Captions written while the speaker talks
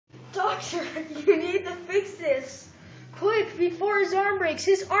Doctor, you need to fix this. Quick, before his arm breaks.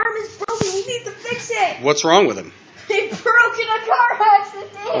 His arm is broken. We need to fix it. What's wrong with him? He broke in a car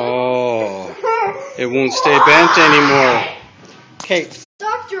accident. Oh, it won't stay bent anymore. Okay.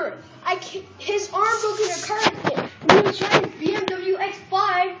 Doctor, his arm broke in a car accident. When he was driving BMW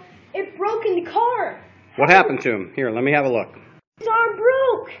X5, it broke in the car. What happened to him? Here, let me have a look. His arm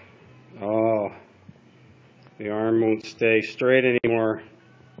broke. Oh, the arm won't stay straight anymore.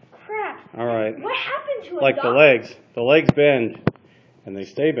 Crap. All right. What happened to him, Like Doc? the legs bend, and they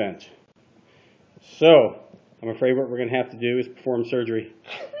stay bent. So, I'm afraid what we're going to have to do is perform surgery.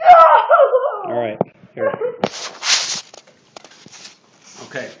 No! All right, here.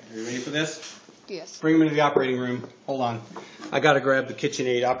 Okay, are you ready for this? Yes. Bring him into the operating room. Hold on. I got to grab the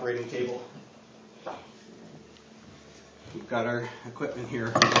KitchenAid operating table. We've got our equipment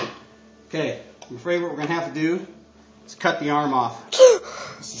here. Okay, I'm afraid what we're going to have to do is cut the arm off.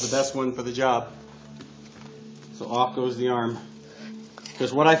 This is the best one for the job. So off goes the arm.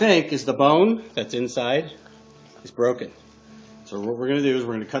 Because what I think is the bone that's inside is broken. So what we're going to do is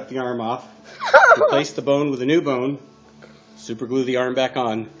we're going to cut the arm off, replace the bone with a new bone, super glue the arm back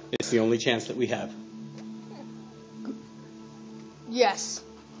on. It's the only chance that we have. Yes.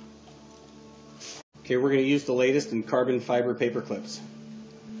 Okay, we're going to use the latest in carbon fiber paper clips.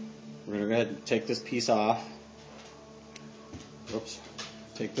 We're going to go ahead and take this piece off. Oops.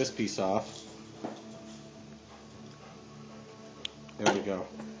 Take this piece off. There we go.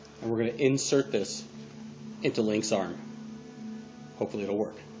 And we're going to insert this into Link's arm. Hopefully it'll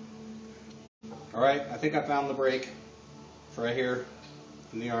work. Alright, I think I found the break. It's right here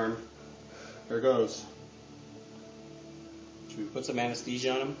in the arm. Here it goes. Should we put some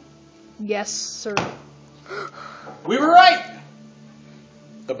anesthesia on him? Yes, sir. We were right!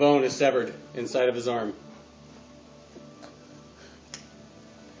 The bone is severed inside of his arm.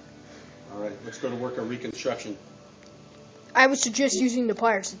 Alright, let's go to work on reconstruction. I would suggest using the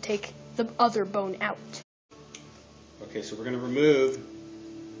pliers to take the other bone out. Okay, so we're going to remove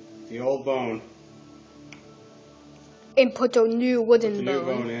the old bone. And put a new wooden Put the new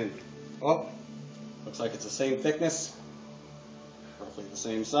bone. bone in. Oh, looks like it's the same thickness. Roughly the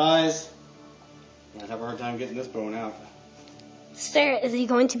same size. Might have a hard time getting this bone out. Sir, is he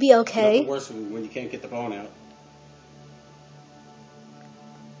going to be okay? Nothing worse than when you can't get the bone out.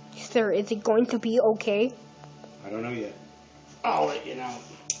 Sir, is it going to be okay? I don't know yet. I'll let you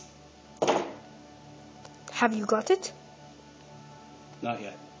know. Have you got it? Not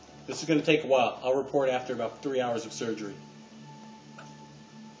yet. This is going to take a while. I'll report after about 3 hours of surgery.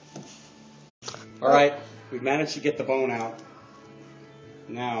 Alright, we've managed to get the bone out.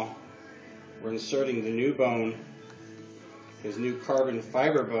 Now, we're inserting the new bone, his new carbon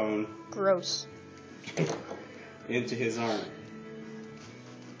fiber bone, Gross. into his arm.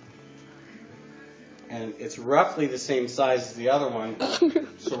 And it's roughly the same size as the other one,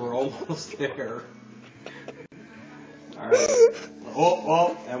 so we're almost there. Alright.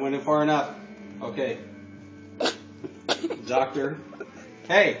 Oh, that went in far enough. Okay. Doctor.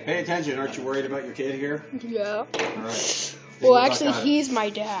 Hey, pay attention. Aren't you worried about your kid here? Yeah. Alright. Well, actually, he's my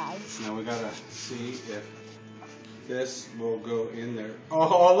dad. Now we gotta see if this will go in there.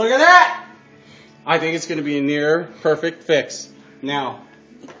 Oh, look at that! I think it's gonna be a near perfect fix. Now,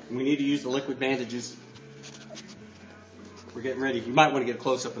 we need to use the liquid bandages. We're getting ready. You might want to get a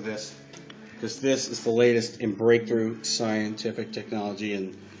close-up of this, because this is the latest in breakthrough scientific technology,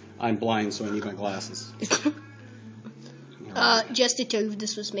 and I'm blind, so I need my glasses. Just to tell you,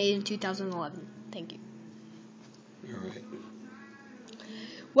 this was made in 2011. Thank you. All right.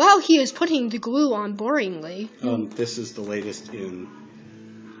 While he was putting the glue on boringly. This is the latest in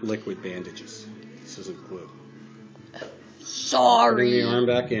liquid bandages. This isn't glue. Sorry. Bring the arm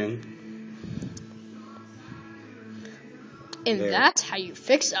back in. And there. that's how you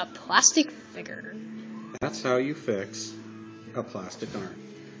fix a plastic figure. That's how you fix a plastic arm.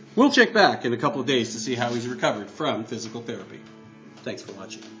 We'll check back in a couple of days to see how he's recovered from physical therapy. Thanks for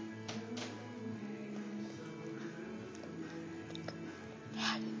watching.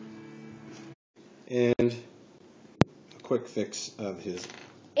 And a quick fix of his.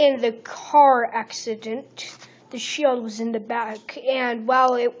 In the car accident, the shield was in the back, and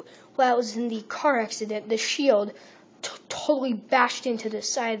while it was in the car accident, the shield totally bashed into the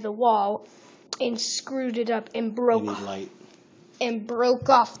side of the wall and screwed it up and broke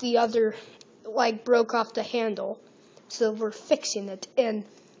off the other, broke off the handle. So we're fixing it in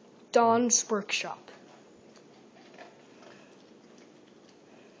Don's workshop.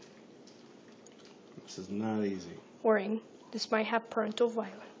 This is not easy. Warning, this might have parental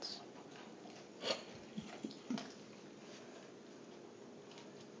violence.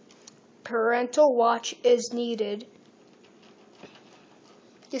 Parental watch is needed.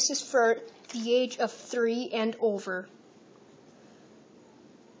 This is for the age of 3 and over.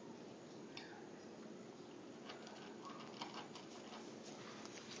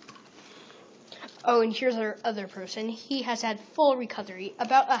 Oh, and here's our other person. He has had full recovery.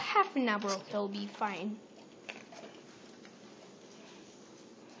 About a half an hour, he'll be fine.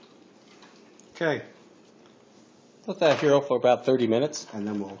 Okay. Let that hero for about 30 minutes, and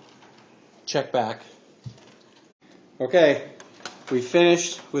then we'll check back. Okay, we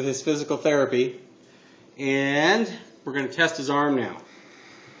finished with his physical therapy, and we're going to test his arm now.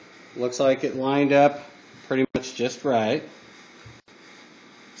 Looks like it lined up pretty much just right.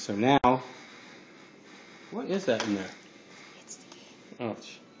 So now, what is that in there?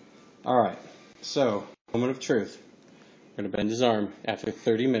 Ouch. All right, so, moment of truth. We're going to bend his arm after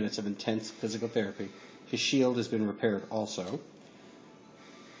 30 minutes of intense physical therapy. His shield has been repaired also.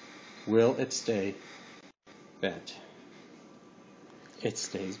 Will it stay bent? It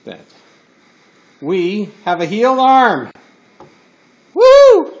stays bent. We have a healed arm.